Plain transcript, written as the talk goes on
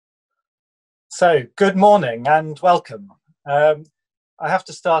So, good morning and welcome. I have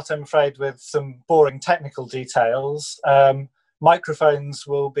to start, I'm afraid, with some boring technical details. Microphones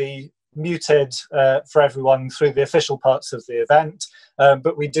will be muted for everyone through the official parts of the event,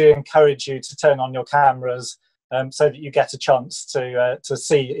 but we do encourage you to turn on your cameras so that you get a chance to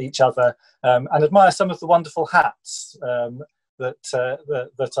see each other and admire some of the wonderful hats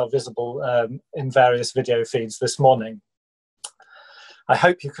that are visible in various video feeds this morning. I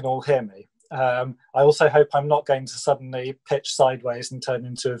hope you can all hear me. I also hope I'm not going to suddenly pitch sideways and turn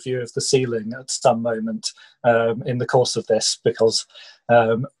into a view of the ceiling at some moment in the course of this, because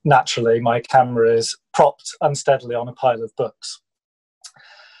naturally my camera is propped unsteadily on a pile of books.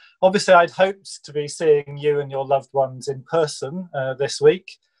 Obviously, I'd hoped to be seeing you and your loved ones in person this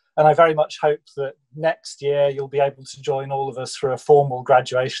week, and I very much hope that next year you'll be able to join all of us for a formal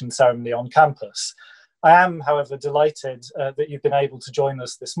graduation ceremony on campus. I am, however, delighted that you've been able to join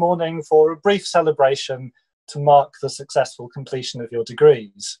us this morning for a brief celebration to mark the successful completion of your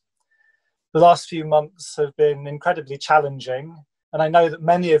degrees. The last few months have been incredibly challenging, and I know that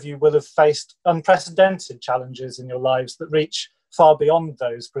many of you will have faced unprecedented challenges in your lives that reach far beyond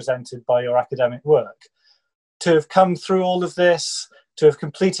those presented by your academic work. To have come through all of this, to have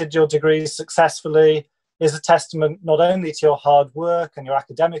completed your degrees successfully, is a testament not only to your hard work and your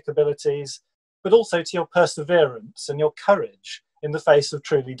academic abilities, but also to your perseverance and your courage in the face of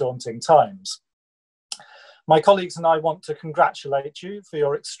truly daunting times. My colleagues and I want to congratulate you for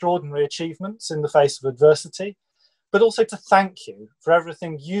your extraordinary achievements in the face of adversity, but also to thank you for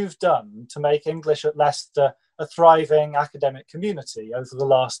everything you've done to make English at Leicester a thriving academic community over the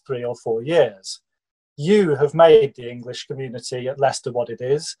last 3 or 4 years. You have made the English community at Leicester what it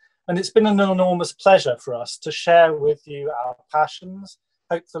is, and it's been an enormous pleasure for us to share with you our passions,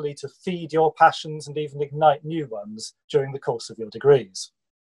 hopefully to feed your passions and even ignite new ones during the course of your degrees.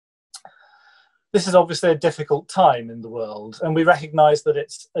 This is obviously a difficult time in the world, and we recognise that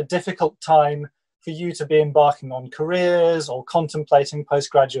it's a difficult time for you to be embarking on careers or contemplating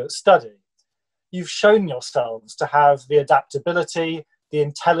postgraduate study. You've shown yourselves to have the adaptability, the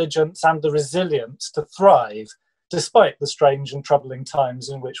intelligence and the resilience to thrive despite the strange and troubling times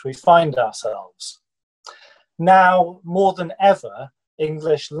in which we find ourselves. Now, more than ever,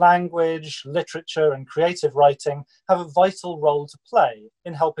 English language, literature and creative writing have a vital role to play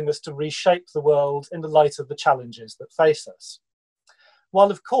in helping us to reshape the world in the light of the challenges that face us.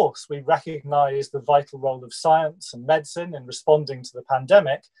 While of course we recognise the vital role of science and medicine in responding to the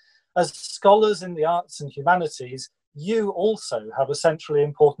pandemic, as scholars in the arts and humanities, you also have a centrally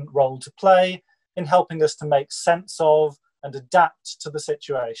important role to play in helping us to make sense of and adapt to the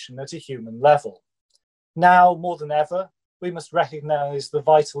situation at a human level. Now, more than ever, we must recognise the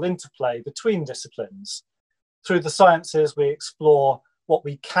vital interplay between disciplines. Through the sciences, we explore what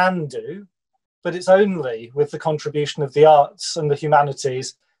we can do, but it's only with the contribution of the arts and the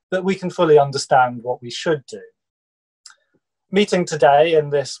humanities that we can fully understand what we should do. Meeting today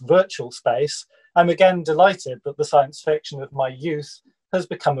in this virtual space, I'm again delighted that the science fiction of my youth has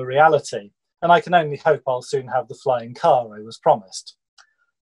become a reality, and I can only hope I'll soon have the flying car I was promised.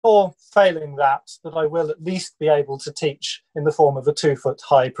 Or, failing that I will at least be able to teach in the form of a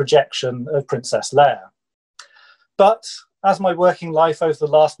 2-foot-high projection of Princess Leia. But, as my working life over the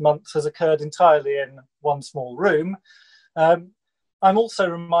last month has occurred entirely in one small room, I'm also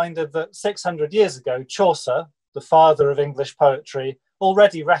reminded that 600 years ago, Chaucer, the father of English poetry,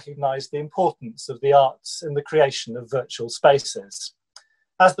 already recognised the importance of the arts in the creation of virtual spaces.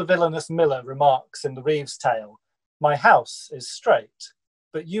 As the villainous miller remarks in the Reeve's Tale, "My house is straight,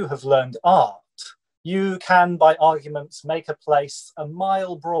 but you have learned art. You can, by arguments, make a place a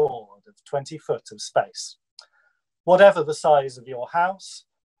mile broad of 20 foot of space." Whatever the size of your house,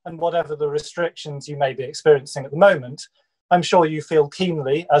 and whatever the restrictions you may be experiencing at the moment, I'm sure you feel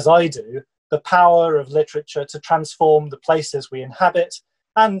keenly, as I do, the power of literature to transform the places we inhabit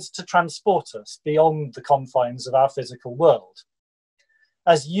and to transport us beyond the confines of our physical world.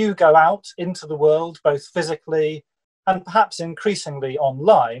 As you go out into the world, both physically and perhaps increasingly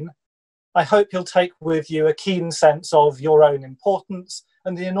online, I hope you'll take with you a keen sense of your own importance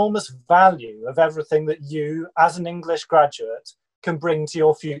and the enormous value of everything that you, as an English graduate, can bring to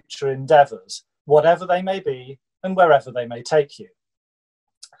your future endeavours, whatever they may be and wherever they may take you.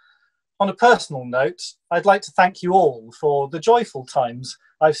 On a personal note, I'd like to thank you all for the joyful times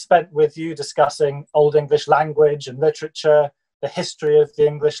I've spent with you discussing Old English language and literature, the history of the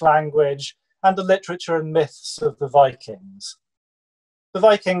English language, and the literature and myths of the Vikings. The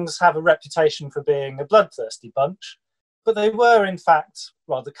Vikings have a reputation for being a bloodthirsty bunch, but they were in fact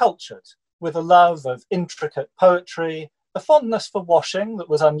rather cultured, with a love of intricate poetry, a fondness for washing that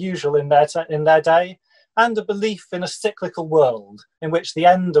was unusual in their day, and a belief in a cyclical world in which the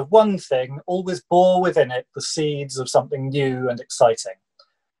end of one thing always bore within it the seeds of something new and exciting.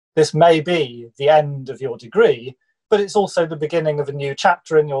 This may be the end of your degree, but it's also the beginning of a new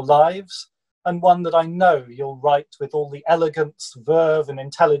chapter in your lives, and one that I know you'll write with all the elegance, verve, and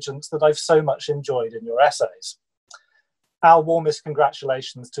intelligence that I've so much enjoyed in your essays. Our warmest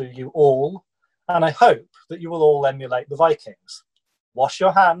congratulations to you all, and I hope that you will all emulate the Vikings. Wash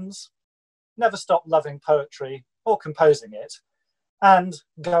your hands, never stop loving poetry or composing it, and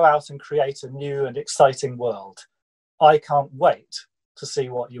go out and create a new and exciting world. I can't wait to see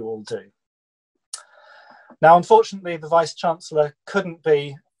what you all do. Now, unfortunately, the Vice-Chancellor couldn't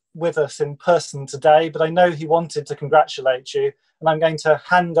be with us in person today, but I know he wanted to congratulate you, and I'm going to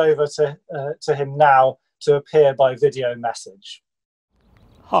hand over to him now to appear by video message.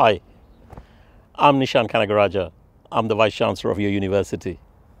 Hi, I'm Nishan Canagarajah. I'm the Vice-Chancellor of your university.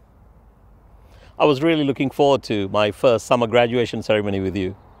 I was really looking forward to my first summer graduation ceremony with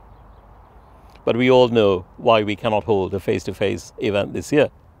you. But we all know why we cannot hold a face-to-face event this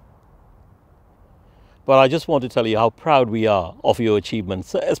year. But I just want to tell you how proud we are of your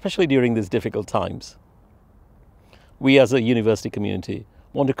achievements, especially during these difficult times. We as a university community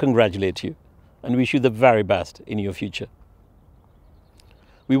want to congratulate you and wish you the very best in your future.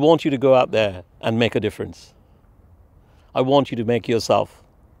 We want you to go out there and make a difference. I want you to make yourself,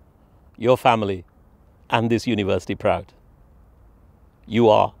 your family, and this university proud. You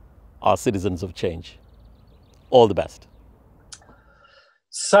are our citizens of change. All the best.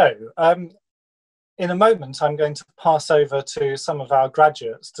 So, in a moment, I'm going to pass over to some of our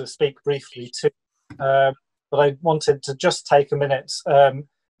graduates to speak briefly too. But I wanted to just take a minute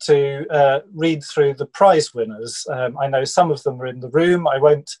to read through the prize winners. I know some of them are in the room. I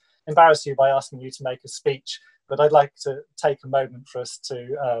won't embarrass you by asking you to make a speech, but I'd like to take a moment for us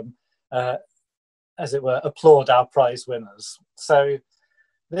to as it were, applaud our prize winners. So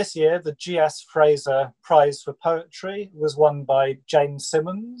this year, the G.S. Fraser Prize for Poetry was won by Jane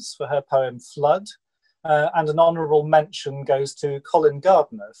Simmons for her poem Flood, and an honourable mention goes to Colin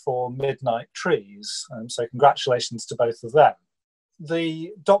Gardner for Midnight Trees. So congratulations to both of them.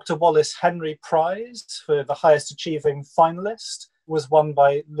 The Dr. Wallace Henry Prize for the highest achieving finalist was won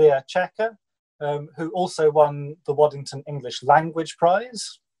by Leah Checker, who also won the Waddington English Language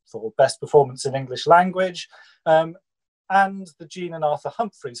Prize for Best Performance in English Language, and the Jean and Arthur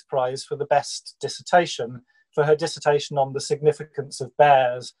Humphreys Prize for the Best Dissertation for her dissertation on the significance of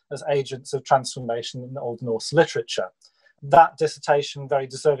bears as agents of transformation in Old Norse literature. That dissertation very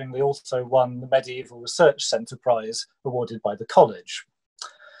deservingly also won the Medieval Research Centre Prize awarded by the college.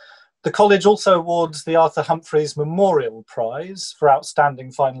 The college also awards the Arthur Humphreys Memorial Prize for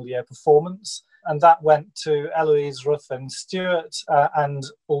outstanding final year performance, and that went to Eloise Ruthven-Stewart and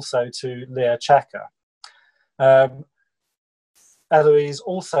also to Leah Checker. Eloise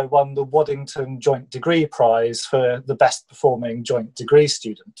also won the Waddington Joint Degree Prize for the best performing joint degree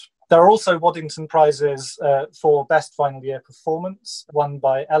student. There are also Waddington Prizes for best final year performance, won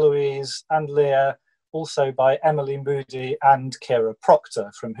by Eloise and Leah, also by Emily Moody and Kira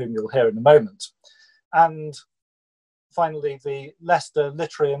Proctor, from whom you'll hear in a moment. And finally, the Leicester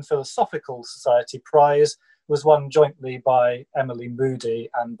Literary and Philosophical Society Prize was won jointly by Emily Moody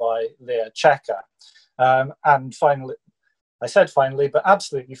and by Leah Checker. And finally, I said finally, but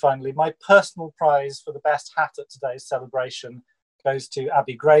absolutely finally, my personal prize for the best hat at today's celebration goes to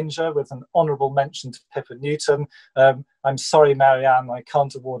Abby Granger, with an honourable mention to Pippa Newton. I'm sorry, Marianne, I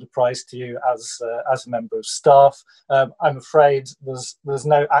can't award a prize to you as a member of staff. I'm afraid there's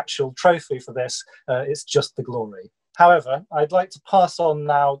no actual trophy for this, it's just the glory. However, I'd like to pass on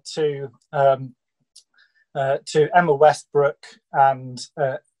now to Emma Westbrook and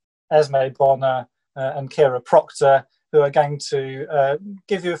Esme Bonner and Kira Proctor, who are going to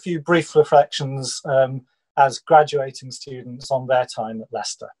give you a few brief reflections as graduating students on their time at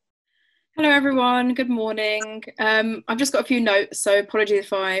Leicester. Hello everyone, good morning. I've just got a few notes, so apologies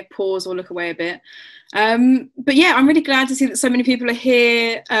if I pause or look away a bit. But yeah, I'm really glad to see that so many people are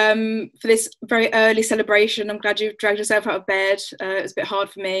here for this very early celebration. I'm glad you've dragged yourself out of bed. It was a bit hard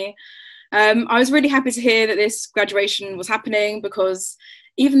for me. I was really happy to hear that this graduation was happening, because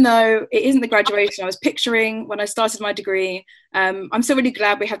even though it isn't the graduation I was picturing when I started my degree, I'm still really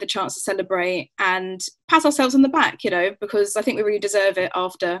glad we had the chance to celebrate and pat ourselves on the back, you know, because I think we really deserve it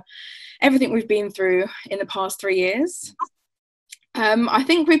after everything we've been through in the past 3 years. I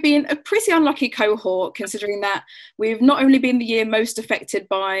think we've been a pretty unlucky cohort, considering that we've not only been the year most affected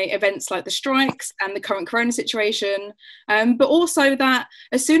by events like the strikes and the current corona situation, but also that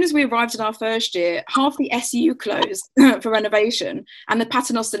as soon as we arrived in our first year, half the SU closed for renovation and the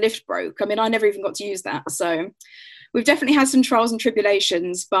Paternoster lift broke. I mean, I never even got to use that. So we've definitely had some trials and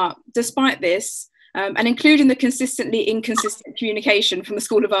tribulations, but despite this, and including the consistently inconsistent communication from the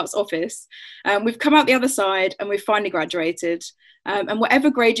School of Arts office, we've come out the other side and we've finally graduated. And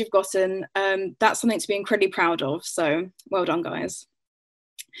whatever grade you've gotten, that's something to be incredibly proud of. So well done, guys.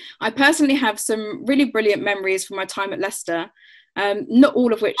 I personally have some really brilliant memories from my time at Leicester, not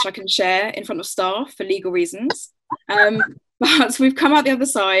all of which I can share in front of staff for legal reasons. But we've come out the other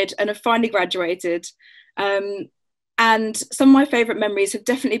side and have finally graduated. And some of my favourite memories have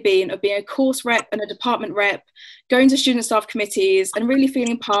definitely been of being a course rep and a department rep, going to student staff committees and really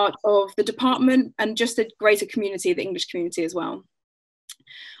feeling part of the department and just the greater community, the English community as well.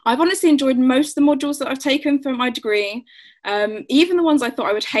 I've honestly enjoyed most of the modules that I've taken for my degree, even the ones I thought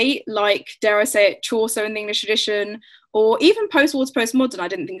I would hate, like, dare I say it, Chaucer and the English tradition, or even post-war to postmodern I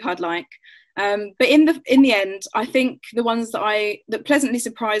didn't think I'd like. But in the end, I think the ones that pleasantly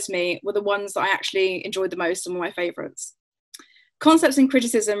surprised me were the ones that I actually enjoyed the most and were my favourites. Concepts and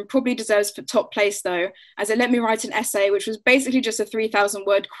Criticism probably deserves for top place though, as it let me write an essay which was basically just a 3,000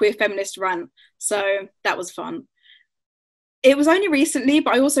 word queer feminist rant, so that was fun. It was only recently,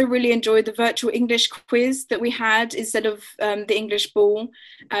 but I also really enjoyed the virtual English quiz that we had instead of the English ball,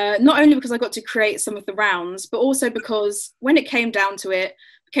 not only because I got to create some of the rounds, but also because when it came down to it,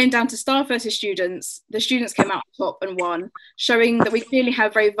 came down to staff versus students, the students came out top and won, showing that we clearly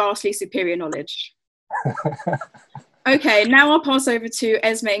have very vastly superior knowledge. Okay, now I'll pass over to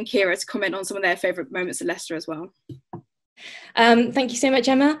Esme and Kira to comment on some of their favourite moments at Leicester as well. Thank you so much,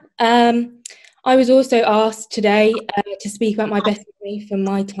 Emma. I was also asked today to speak about my best memory from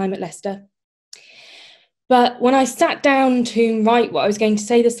my time at Leicester. But when I sat down to write what I was going to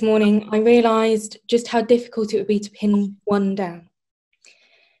say this morning, I realised just how difficult it would be to pin one down.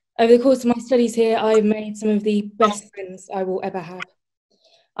 Over the course of my studies here, I've made some of the best friends I will ever have.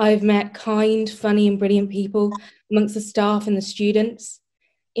 I've met kind, funny and brilliant people amongst the staff and the students.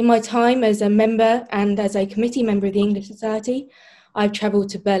 In my time as a member and as a committee member of the English Society, I've travelled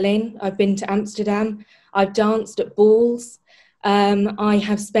to Berlin, I've been to Amsterdam, I've danced at balls, I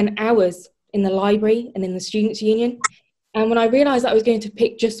have spent hours in the library and in the Students' Union. And when I realised that I was going to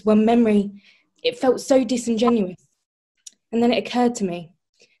pick just one memory, it felt so disingenuous. And then it occurred to me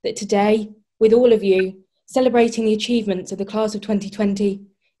that today, with all of you, celebrating the achievements of the class of 2020,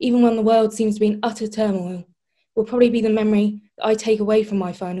 even when the world seems to be in utter turmoil, will probably be the memory that I take away from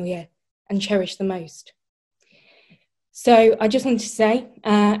my final year and cherish the most. So I just wanted to say,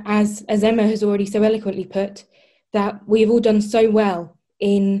 as Emma has already so eloquently put, that we have all done so well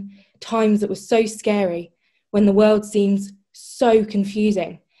in times that were so scary, when the world seems so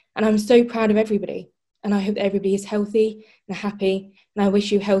confusing. And I'm so proud of everybody. And I hope that everybody is healthy and happy. And I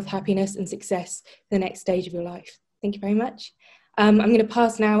wish you health, happiness and success for the next stage of your life. Thank you very much. I'm going to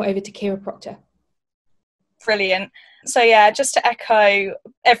pass now over to Kira Proctor. Brilliant. So yeah, just to echo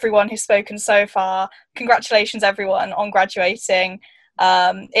everyone who's spoken so far, congratulations everyone on graduating.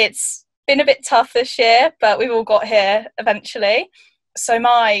 It's been a bit tough this year, but we've all got here eventually. So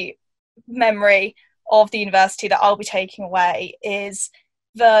my memory of the university that I'll be taking away is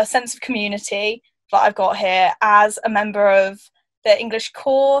the sense of community that I've got here as a member of the English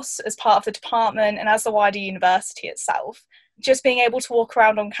course, as part of the department and as the wider university itself. Just being able to walk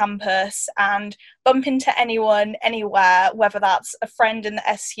around on campus and bump into anyone, anywhere, whether that's a friend in the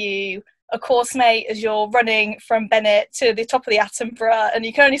SU, a course mate as you're running from Bennett to the top of the Attenborough and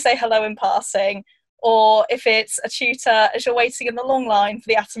you can only say hello in passing, or if it's a tutor as you're waiting in the long line for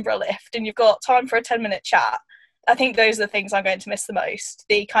the Attenborough lift and you've got time for a 10-minute chat. I think those are the things I'm going to miss the most.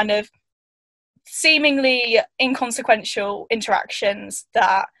 The kind of seemingly inconsequential interactions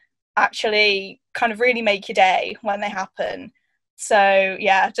that actually kind of really make your day when they happen. So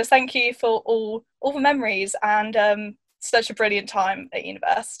yeah, just thank you for all the memories and such a brilliant time at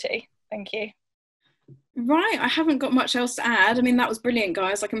university. Thank you. Right, I haven't got much else to add. I mean, that was brilliant,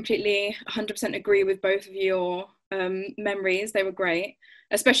 guys. I completely 100% agree with both of your memories. They were great,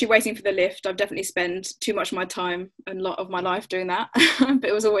 especially waiting for the lift. I've definitely spent too much of my time and a lot of my life doing that, but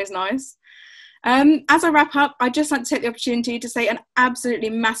it was always nice. As I wrap up, I'd just like to take the opportunity to say an absolutely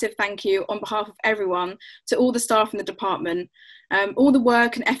massive thank you on behalf of everyone to all the staff in the department. All the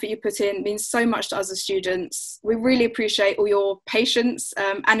work and effort you put in means so much to us as students. We really appreciate all your patience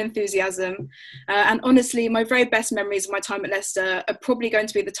and enthusiasm. And honestly, my very best memories of my time at Leicester are probably going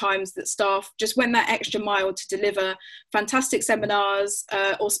to be the times that staff just went that extra mile to deliver fantastic seminars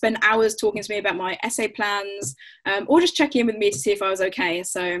or spend hours talking to me about my essay plans or just checking in with me to see if I was okay.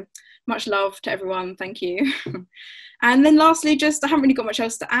 So much love to everyone. Thank you. And then lastly, I haven't really got much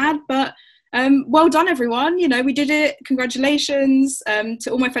else to add, but well done, everyone. You know, we did it. Congratulations to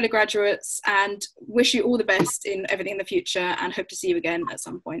all my fellow graduates, and wish you all the best in everything in the future, and hope to see you again at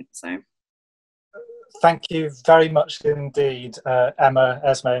some point. So, thank you very much indeed, Emma,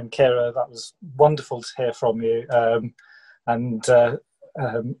 Esme and Kira. That was wonderful to hear from you, and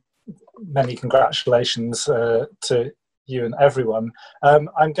many congratulations to you and everyone.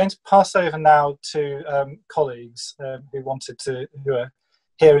 I'm going to pass over now to colleagues who are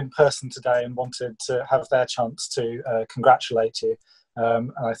here in person today and wanted to have their chance to congratulate you.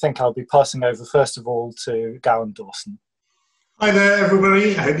 And I think I'll be passing over first of all to Gowan Dawson. Hi there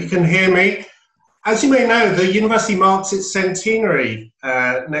everybody, I hope you can hear me. As you may know, the university marks its centenary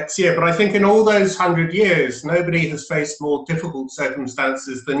next year, but I think in all those 100 years, nobody has faced more difficult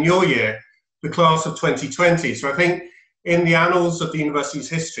circumstances than your year, the class of 2020. So I think in the annals of the university's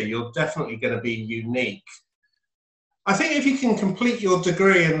history, you're definitely going to be unique. I think if you can complete your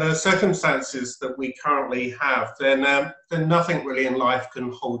degree in the circumstances that we currently have, then nothing really in life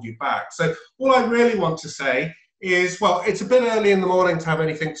can hold you back. So all I really want to say is, well, it's a bit early in the morning to have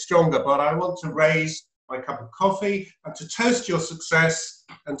anything stronger, but I want to raise my cup of coffee and to toast your success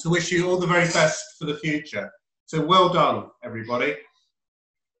and to wish you all the very best for the future. So well done, everybody.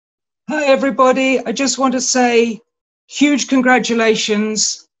 Hi, everybody. I just want to say huge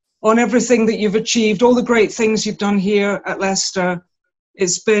congratulations on everything that you've achieved, all the great things you've done here at Leicester.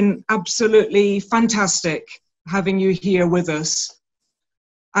 It's been absolutely fantastic having you here with us.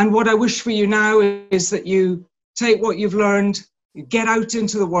 And what I wish for you now is that you take what you've learned, you get out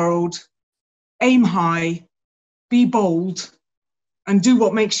into the world, aim high, be bold, and do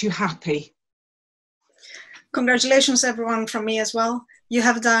what makes you happy. Congratulations, everyone, from me as well. You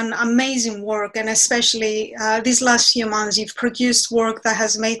have done amazing work, and especially these last few months, you've produced work that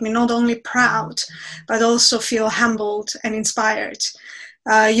has made me not only proud, but also feel humbled and inspired.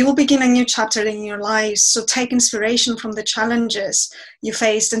 You will begin a new chapter in your lives, so take inspiration from the challenges you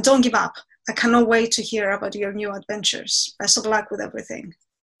faced and don't give up. I cannot wait to hear about your new adventures. Best of luck with everything.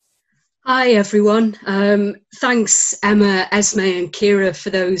 Hi everyone. Thanks Emma, Esme and Kira for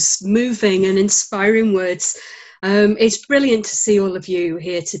those moving and inspiring words. It's brilliant to see all of you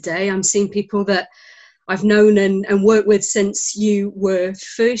here today. I'm seeing people that I've known and worked with since you were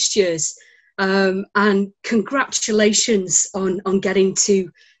first years. And congratulations on getting to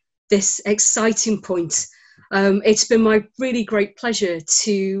this exciting point. It's been my really great pleasure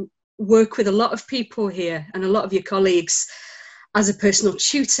to work with a lot of people here and a lot of your colleagues as a personal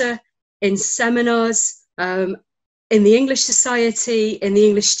tutor, in seminars, in the English Society, in the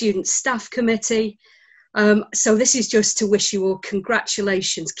English Student Staff Committee. So this is just to wish you all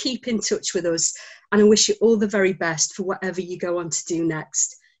congratulations. Keep in touch with us, and I wish you all the very best for whatever you go on to do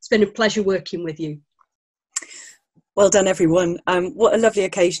next. It's been a pleasure working with you. Well done, everyone. What a lovely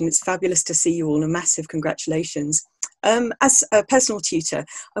occasion. It's fabulous to see you all. A massive congratulations. As a personal tutor,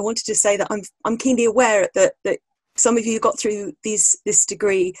 I wanted to say that I'm keenly aware that some of you got through this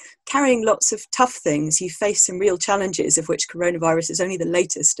degree carrying lots of tough things. You face some real challenges, of which coronavirus is only the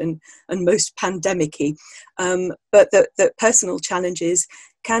latest and most pandemic-y. But that personal challenges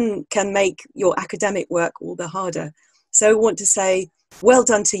can make your academic work all the harder. So I want to say well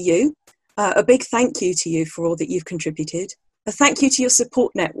done to you. A big thank you to you for all that you've contributed. A thank you to your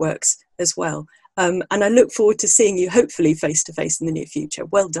support networks as well. And I look forward to seeing you hopefully face-to-face in the near future.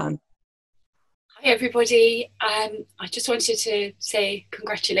 Well done. Hi everybody, I just wanted to say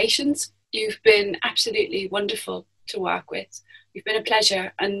congratulations. You've been absolutely wonderful to work with. You've been a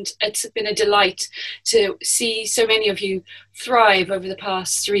pleasure, and it's been a delight to see so many of you thrive over the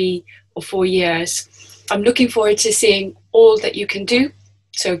past 3 or 4 years. I'm looking forward to seeing all that you can do,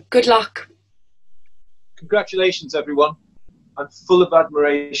 so good luck. Congratulations everyone. I'm full of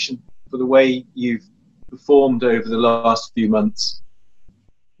admiration for the way you've performed over the last few months.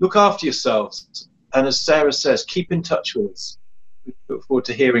 Look after yourselves. And as Sarah says, keep in touch with us. We look forward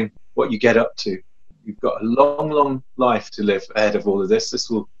to hearing what you get up to. You've got a long, long life to live ahead of all of this. This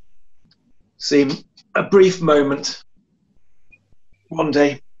will seem a brief moment one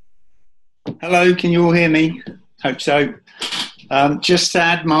day. Hello, can you all hear me? Hope so. Just to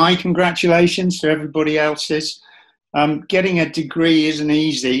add my congratulations to everybody else's. Getting a degree isn't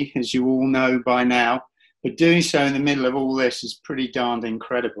easy, as you all know by now, but doing so in the middle of all this is pretty darned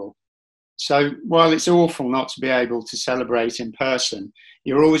incredible. So while it's awful not to be able to celebrate in person,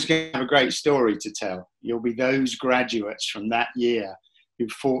 you're always going to have a great story to tell. You'll be those graduates from that year who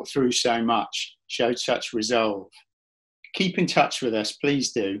fought through so much, showed such resolve. Keep in touch with us,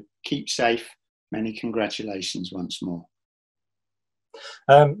 please do. Keep safe. Many congratulations once more.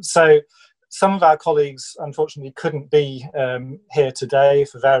 So some of our colleagues unfortunately couldn't be here today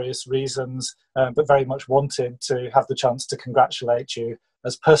for various reasons, but very much wanted to have the chance to congratulate you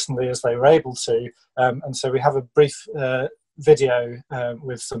as personally as they were able to. And so we have a brief video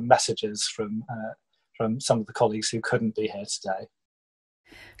with some messages from some of the colleagues who couldn't be here today.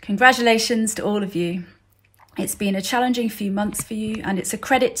 Congratulations to all of you. It's been a challenging few months for you, and it's a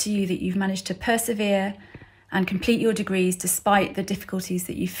credit to you that you've managed to persevere and complete your degrees despite the difficulties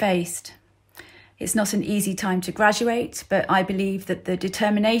that you faced. It's not an easy time to graduate, but I believe that the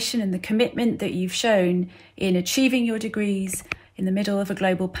determination and the commitment that you've shown in achieving your degrees in the middle of a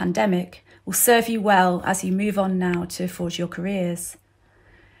global pandemic will serve you well as you move on now to forge your careers.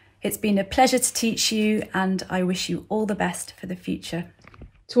 It's been a pleasure to teach you, and I wish you all the best for the future.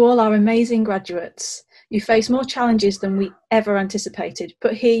 To all our amazing graduates, you face more challenges than we ever anticipated,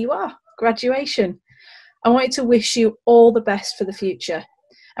 but here you are, graduation. I wanted to wish you all the best for the future.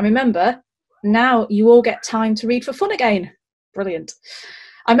 And remember, now you all get time to read for fun again. Brilliant.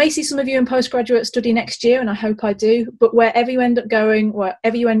 I may see some of you in postgraduate study next year, and I hope I do, but wherever you end up going,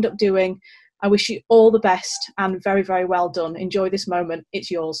 whatever you end up doing, I wish you all the best and very, very well done. Enjoy this moment.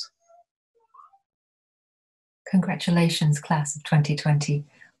 It's yours. Congratulations, class of 2020.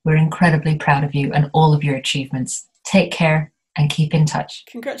 We're incredibly proud of you and all of your achievements. Take care and keep in touch.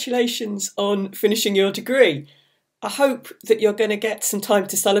 Congratulations on finishing your degree. I hope that you're going to get some time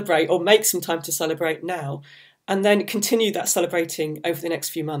to celebrate, or make some time to celebrate now, and then continue that celebrating over the next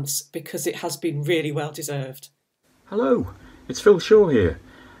few months, because it has been really well deserved. Hello, it's Phil Shaw here.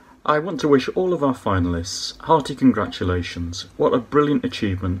 I want to wish all of our finalists hearty congratulations. What a brilliant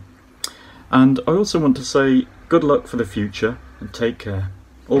achievement. And I also want to say good luck for the future and take care.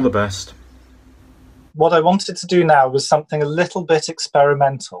 All the best. What I wanted to do now was something a little bit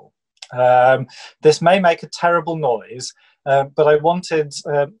experimental. This may make a terrible noise, but I wanted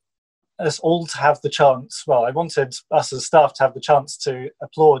us all to have the chance, well, I wanted us as staff to have the chance to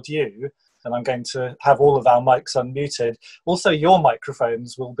applaud you, and I'm going to have all of our mics unmuted. Also, your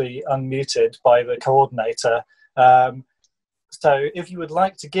microphones will be unmuted by the coordinator. So if you would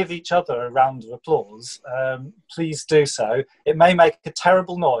like to give each other a round of applause, please do so. It may make a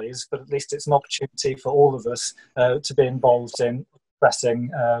terrible noise, but at least it's an opportunity for all of us to be involved in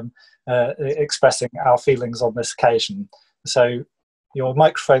expressing our feelings on this occasion. So your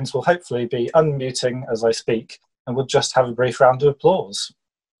microphones will hopefully be unmuting as I speak, and we'll just have a brief round of applause.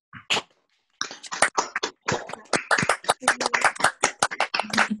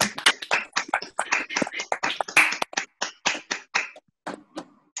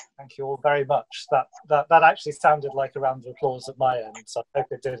 Thank you all very much. That actually sounded like a round of applause at my end, so I hope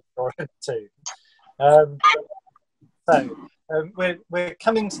it did for it too. We're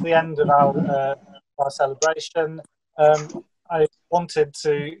coming to the end of our celebration. I wanted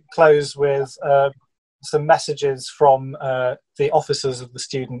to close with some messages from the officers of the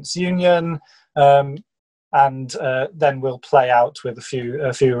Students' Union, and then we'll play out with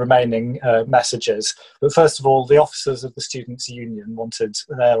a few remaining messages. But first of all, the officers of the Students' Union wanted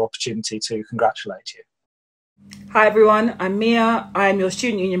their opportunity to congratulate you. Hi everyone, I'm Mia, I'm your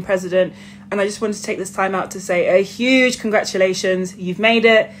Student Union President, and I just wanted to take this time out to say a huge congratulations. You've made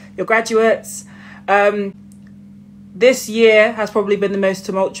it, you're graduates. This year has probably been the most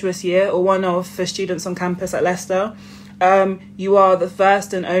tumultuous year, or one of, for students on campus at Leicester. You are the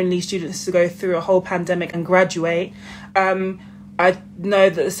first and only students to go through a whole pandemic and graduate. I know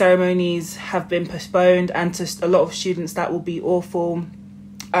that the ceremonies have been postponed, and to a lot of students that will be awful,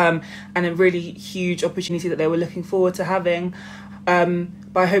 and a really huge opportunity that they were looking forward to having.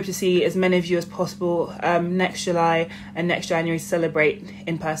 But I hope to see as many of you as possible next July and next January to celebrate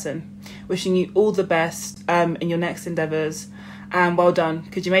in person. Wishing you all the best in your next endeavours, and well done,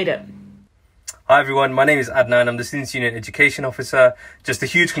 because you made it. Hi everyone, my name is Adnan, I'm the Students' Union Education Officer. Just a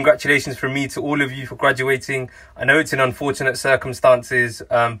huge congratulations from me to all of you for graduating. I know it's in unfortunate circumstances,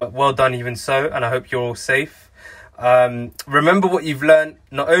 but well done even so, and I hope you're all safe. Remember what you've learned,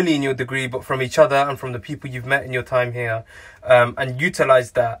 not only in your degree, but from each other and from the people you've met in your time here, and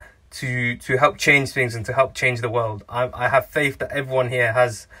utilise that to help change things and to help change the world. I have faith that everyone here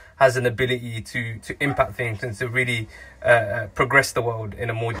has an ability to impact things and to really progress the world in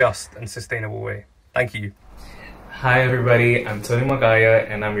a more just and sustainable way. Thank you. Hi everybody, I'm Tony Magaya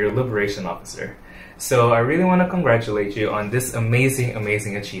and I'm your Liberation Officer. So I really want to congratulate you on this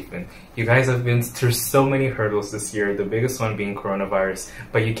amazing achievement. You guys have been through so many hurdles this year, the biggest one being coronavirus,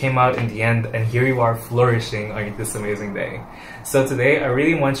 but you came out in the end and here you are flourishing on this amazing day. So today I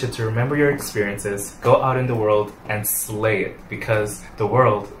really want you to remember your experiences, go out in the world and slay it, because the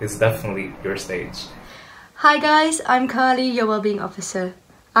world is definitely your stage. Hi guys, I'm Carly, your Wellbeing Officer.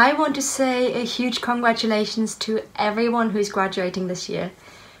 I want to say a huge congratulations to everyone who's graduating this year.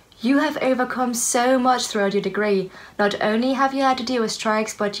 You have overcome so much throughout your degree. Not only have you had to deal with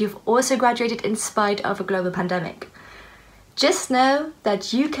strikes, but you've also graduated in spite of a global pandemic. Just know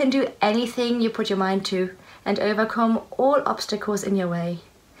that you can do anything you put your mind to and overcome all obstacles in your way.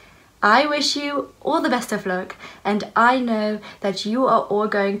 I wish you all the best of luck, and I know that you are all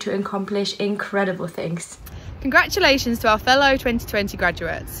going to accomplish incredible things. Congratulations to our fellow 2020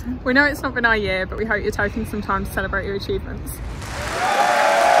 graduates. We know it's not been our year, but we hope you're taking some time to celebrate your achievements.